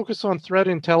 Maybe we'll focus on threat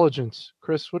intelligence.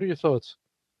 Chris, what are your thoughts?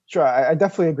 Sure, I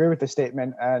definitely agree with the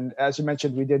statement. And as you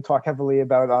mentioned, we did talk heavily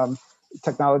about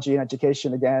technology and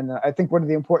education again. I think one of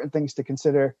the important things to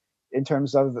consider in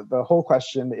terms of the whole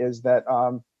question is that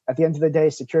at the end of the day,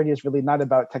 security is really not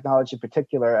about technology in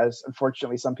particular, as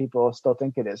unfortunately some people still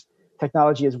think it is.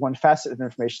 Technology is one facet of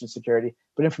information security,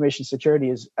 but information security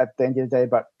is at the end of the day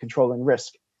about controlling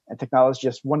risk. And technology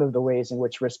is just one of the ways in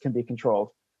which risk can be controlled.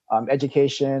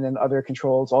 Education and other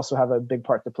controls also have a big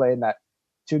part to play in that.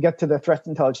 To get to the threat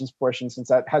intelligence portion, since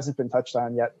that hasn't been touched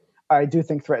on yet, I do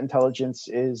think threat intelligence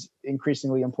is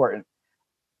increasingly important.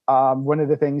 One of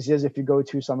the things is if you go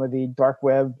to some of the dark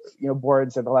web,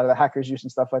 boards that a lot of the hackers use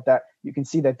and stuff like that, you can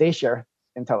see that they share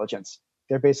intelligence.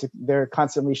 They're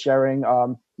constantly sharing,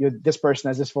 this person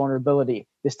has this vulnerability.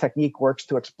 This technique works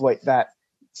to exploit that.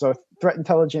 So threat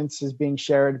intelligence is being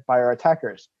shared by our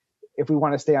attackers. If we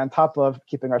want to stay on top of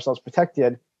keeping ourselves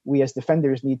protected, we as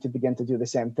defenders need to begin to do the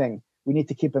same thing. We need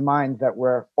to keep in mind that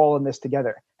we're all in this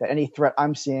together, that any threat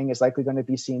I'm seeing is likely going to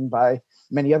be seen by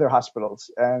many other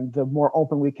hospitals. And the more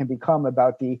open we can become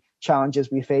about the challenges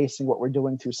we face and what we're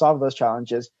doing to solve those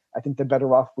challenges, I think the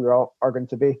better off we all are going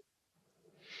to be.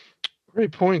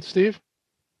 Great point, Steve.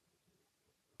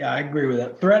 Yeah, I agree with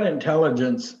that. Threat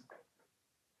intelligence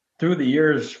through the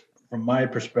years, from my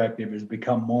perspective, has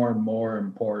become more and more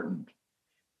important.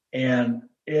 And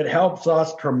it helps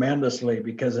us tremendously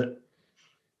because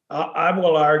I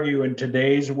will argue in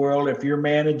today's world, if you're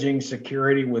managing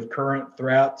security with current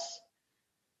threats,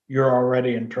 you're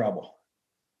already in trouble.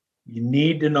 You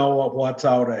need to know what's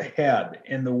out ahead.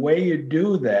 And the way you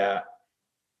do that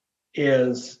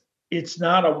is it's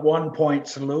not a one-point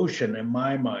solution in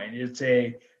my mind. It's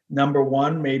a number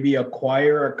one, maybe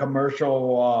acquire a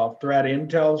commercial threat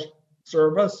intel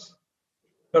service.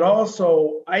 But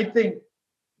also, I think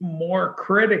more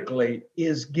critically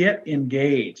is get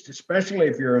engaged, especially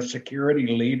if you're a security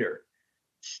leader.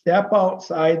 Step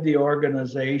outside the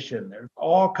organization. There's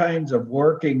all kinds of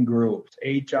working groups,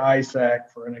 HISAC,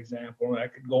 for an example. I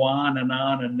could go on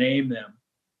and name them.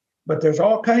 But there's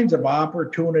all kinds of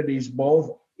opportunities,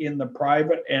 both in the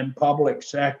private and public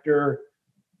sector,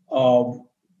 of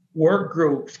work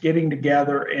groups getting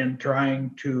together and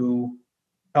trying to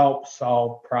help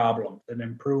solve problems and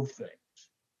improve things.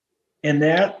 And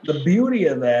the beauty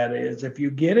of that is if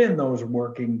you get in those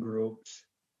working groups,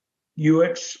 you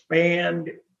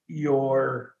expand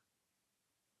your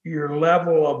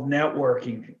level of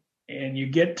networking and you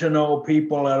get to know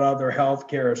people at other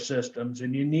healthcare systems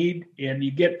and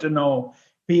you get to know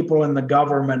people in the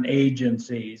government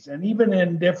agencies and even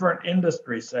in different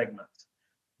industry segments.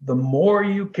 The more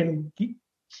you can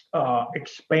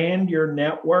expand your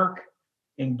network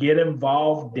and get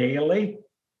involved daily,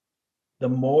 the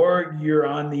more you're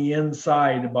on the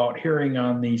inside about hearing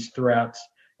on these threats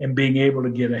and being able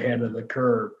to get ahead of the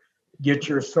curve, get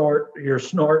your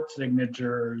snort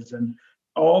signatures and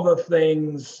all the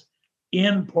things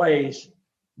in place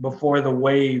before the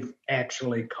wave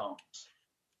actually comes.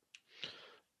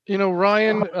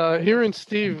 Ryan, hearing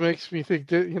Steve makes me think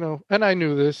that, and I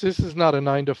knew this is not a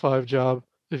 9-to-5 job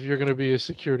if you're going to be a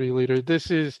security leader.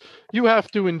 You have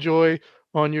to enjoy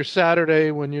on your Saturday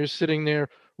when you're sitting there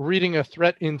reading a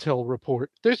threat intel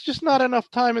report. There's just not enough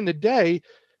time in the day.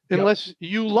 unless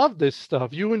you love this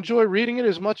stuff. You enjoy reading it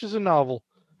as much as a novel.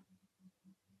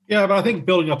 Yeah, but I think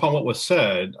building upon what was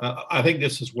said, I think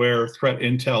this is where threat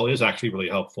intel is actually really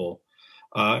helpful,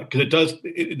 because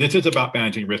this is about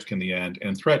managing risk in the end,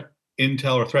 and threat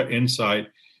intel or threat insight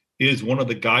is one of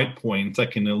the guide points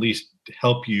that can at least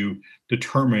help you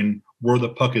determine where the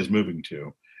puck is moving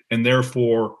to, and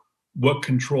therefore what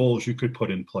controls you could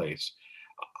put in place.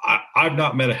 I've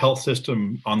not met a health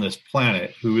system on this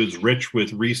planet who is rich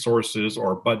with resources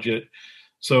or budget.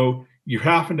 So you're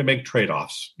having to make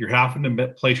trade-offs. You're having to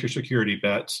place your security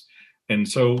bets. And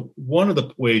so one of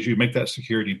the ways you make that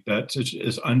security bets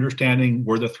is understanding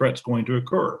where the threat's going to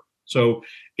occur. So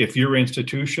if your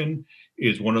institution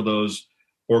is one of those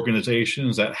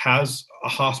organizations that has a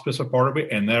hospice a part of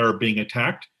it and that are being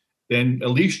attacked, then at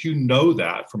least you know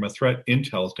that from a threat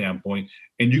intel standpoint,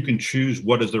 and you can choose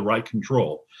what is the right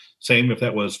control. Same if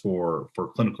that was for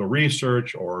clinical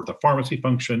research or the pharmacy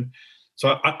function.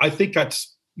 So I think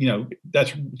that's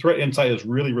threat insight is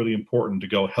really, really important to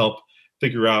go help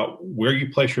figure out where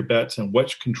you place your bets and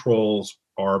which controls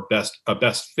are a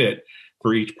best fit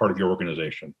for each part of your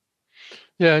organization.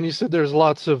 Yeah, and you said there's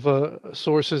lots of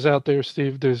sources out there,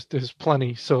 Steve. There's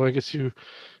plenty. So I guess you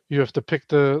have to pick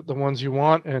the ones you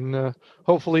want, and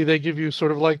hopefully they give you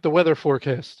sort of like the weather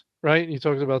forecast, right? You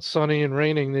talked about sunny and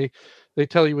raining. They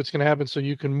tell you what's going to happen so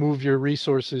you can move your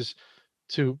resources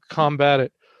to combat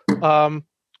it.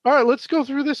 All right, let's go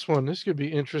through this one. This could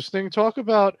be interesting. Talk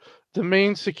about the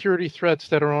main security threats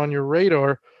that are on your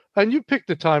radar, and you pick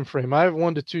the time frame. I have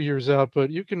 1 to 2 years out,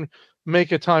 but you can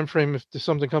make a time frame if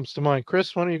something comes to mind.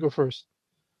 Chris, why don't you go first?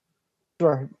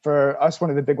 Sure. For us,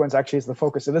 one of the big ones actually is the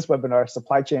focus of this webinar,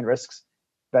 supply chain risks.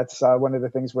 That's one of the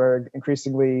things we're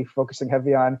increasingly focusing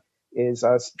heavy on, is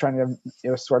trying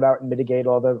to sort out and mitigate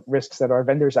all the risks that our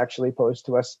vendors actually pose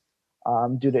to us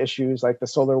due to issues like the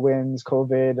solar winds,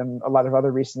 COVID, and a lot of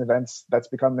other recent events. That's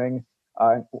becoming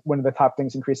one of the top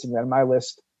things increasingly on my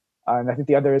list. And I think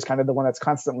the other is kind of the one that's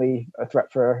constantly a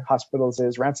threat for hospitals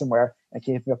is ransomware, and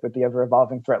keeping up with the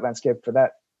ever-evolving threat landscape for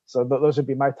that. So those would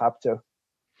be my top two.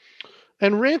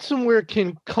 And ransomware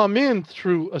can come in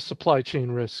through a supply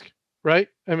chain risk, right?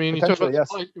 I mean, you talk about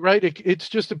supply, right? It's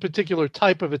just a particular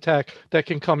type of attack that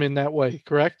can come in that way,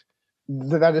 correct?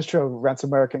 That is true.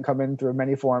 Ransomware can come in through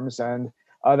many forms, and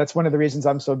that's one of the reasons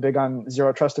I'm so big on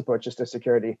zero trust approaches to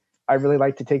security. I really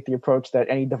like to take the approach that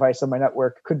any device on my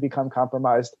network could become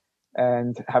compromised,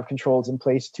 and have controls in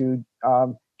place to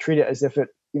treat it as if it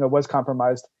was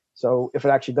compromised. So if it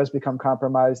actually does become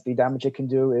compromised, the damage it can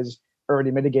do is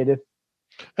already mitigated.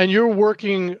 And you're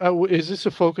working, is this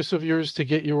a focus of yours to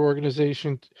get your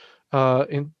organization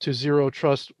into zero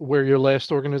trust where your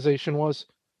last organization was?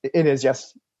 It is,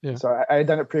 yes. Yeah. So I had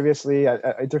done it previously at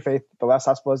Interfaith, the last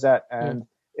hospital I was at, and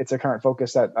it's a current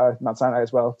focus at Mount Sinai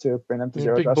as well, to bring them to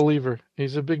zero trust. Believer.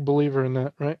 He's a big believer in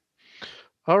that, right?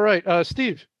 All right,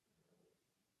 Steve.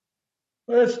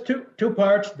 Well, there's two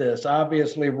parts to this.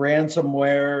 Obviously,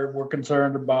 ransomware we're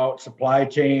concerned about. Supply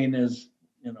chain is,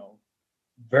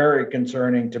 very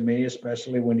concerning to me,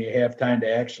 especially when you have time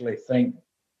to actually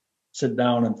sit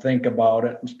down and think about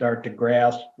it and start to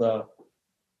grasp the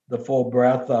full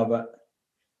breadth of it.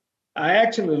 I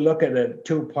actually look at it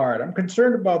two-part. I'm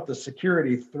concerned about the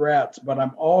security threats, but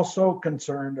I'm also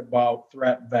concerned about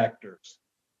threat vectors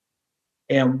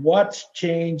and what's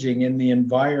changing in the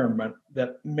environment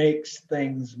that makes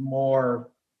things more,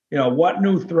 what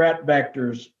new threat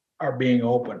vectors are being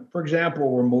opened. For example,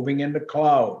 we're moving into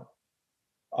cloud.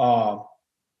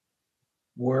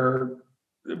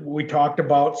 We talked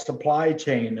about supply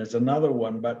chain as another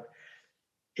one, but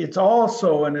it's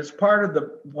also, and it's part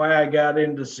of why I got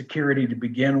into security to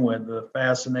begin with, the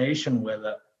fascination with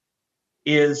it,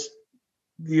 is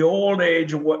the old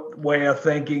age way of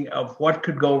thinking of what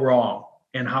could go wrong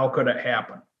and how could it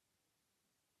happen.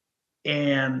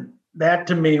 And that,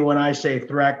 to me, when I say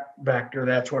threat vector,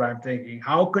 that's what I'm thinking.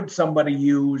 How could somebody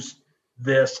use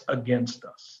this against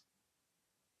us?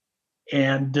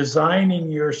 And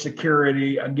designing your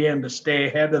security, again, to stay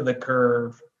ahead of the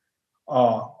curve,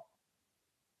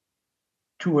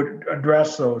 to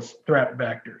address those threat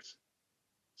vectors.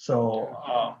 So,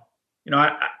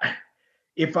 I've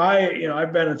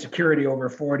been in security over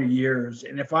 40 years,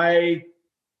 and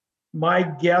my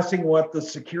guessing what the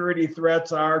security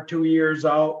threats are 2 years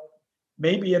out,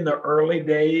 maybe in the early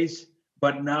days,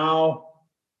 but now,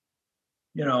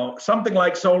 something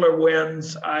like solar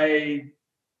winds, I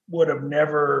would have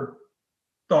never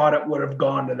thought it would have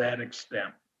gone to that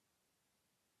extent.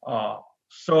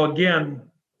 So again,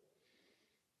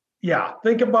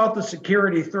 think about the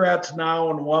security threats now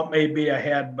and what may be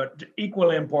ahead, but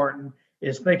equally important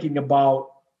is thinking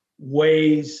about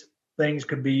ways things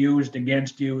could be used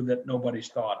against you that nobody's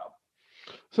thought of.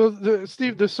 So,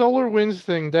 Steve, the SolarWinds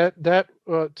thing, that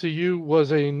to you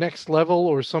was a next level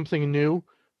or something new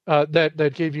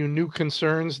that gave you new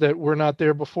concerns that were not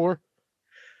there before?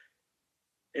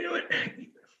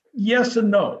 Yes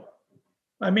and no.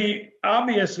 I mean,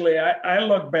 obviously, I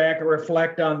look back and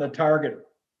reflect on the Target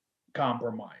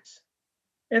compromise.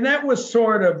 And that was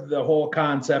sort of the whole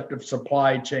concept of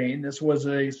supply chain. This was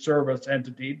a service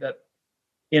entity that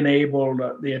enabled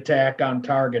the attack on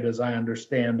Target, as I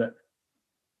understand it.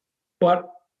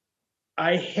 But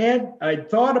I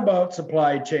thought about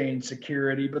supply chain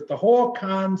security, but the whole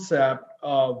concept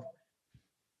of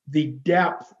the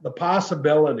depth, the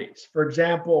possibilities. For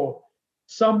example,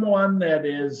 someone that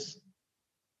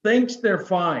thinks they're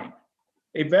fine,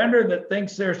 a vendor that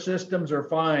thinks their systems are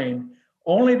fine,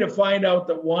 only to find out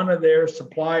that one of their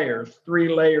suppliers, 3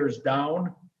 layers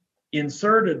down,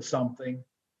 inserted something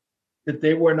that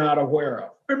they were not aware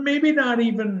of, or maybe not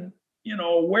even,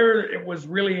 where it was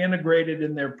really integrated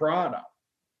in their product.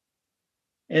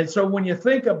 And so when you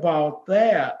think about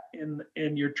that,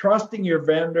 and you're trusting your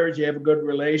vendors, you have a good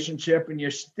relationship, and you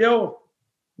still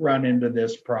run into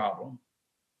this problem,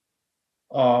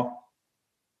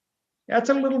 that's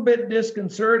a little bit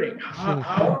disconcerting.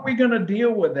 How are we going to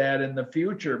deal with that in the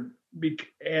future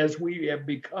as we have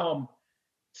become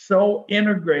so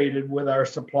integrated with our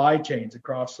supply chains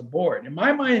across the board? In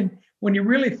my mind, when you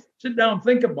really sit down and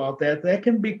think about that, that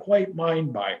can be quite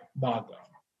mind-boggling.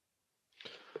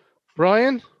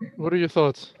 Brian, what are your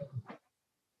thoughts?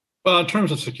 Well, in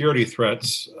terms of security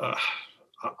threats,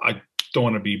 I don't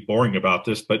want to be boring about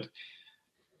this, but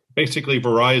basically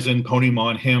Verizon,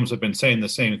 Ponymon, HIMS have been saying the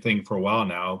same thing for a while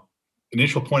now.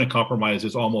 Initial point of compromise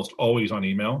is almost always on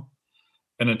email.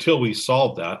 And until we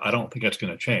solve that, I don't think that's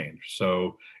going to change.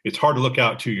 So it's hard to look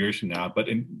out 2 years from now, but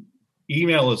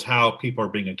email is how people are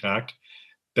being attacked.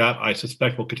 That I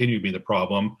suspect will continue to be the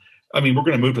problem. I mean, we're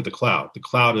going to move to the cloud. The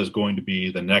cloud is going to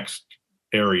be the next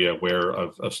area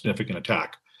of significant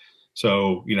attack.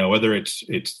 So,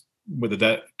 whether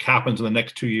that happens in the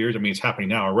next 2 years, I mean, it's happening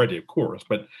now already, of course,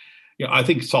 but I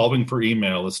think solving for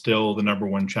email is still the number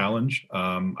one challenge.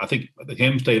 I think the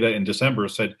HIMSS data in December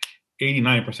said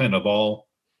 89% of all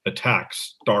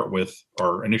attacks start with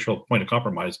our initial point of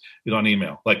compromise is on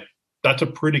email. Like, that's a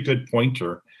pretty good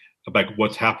pointer about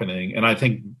what's happening. And I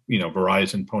think,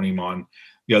 Verizon, Ponymon,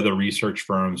 the other research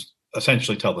firms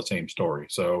essentially tell the same story.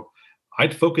 So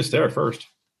I'd focus there first.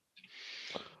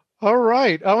 All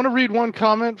right. I want to read one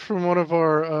comment from one of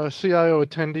our CIO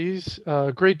attendees.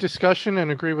 Great discussion,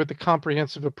 and agree with the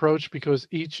comprehensive approach because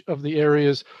each of the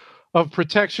areas of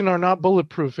protection are not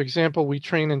bulletproof. Example, we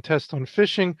train and test on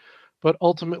phishing, but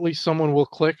ultimately someone will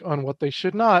click on what they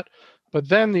should not. But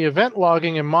then the event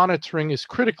logging and monitoring is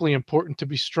critically important to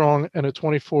be strong and a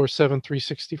 24/7,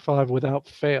 365 without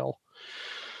fail.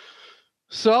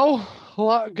 So a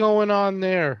lot going on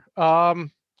there.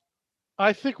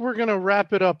 I think we're going to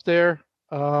wrap it up there.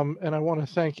 And I want to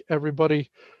thank everybody.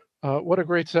 What a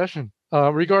great session.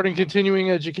 Regarding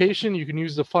continuing education, you can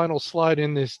use the final slide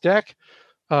in this deck.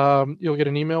 You'll get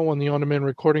an email when the on-demand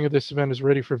recording of this event is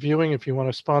ready for viewing. If you want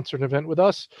to sponsor an event with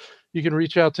us, you can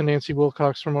reach out to Nancy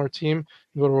Wilcox from our team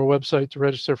and go to our website to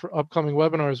register for upcoming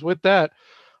webinars. With that,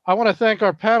 I want to thank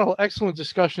our panel. Excellent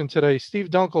discussion today. Steve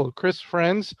Dunkel, Chris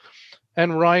Friends,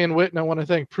 and Ryan Witt. And I want to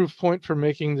thank Proofpoint for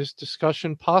making this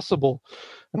discussion possible.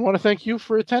 And I want to thank you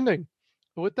for attending.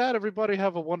 With that, everybody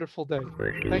have a wonderful day.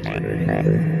 Thank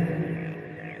you.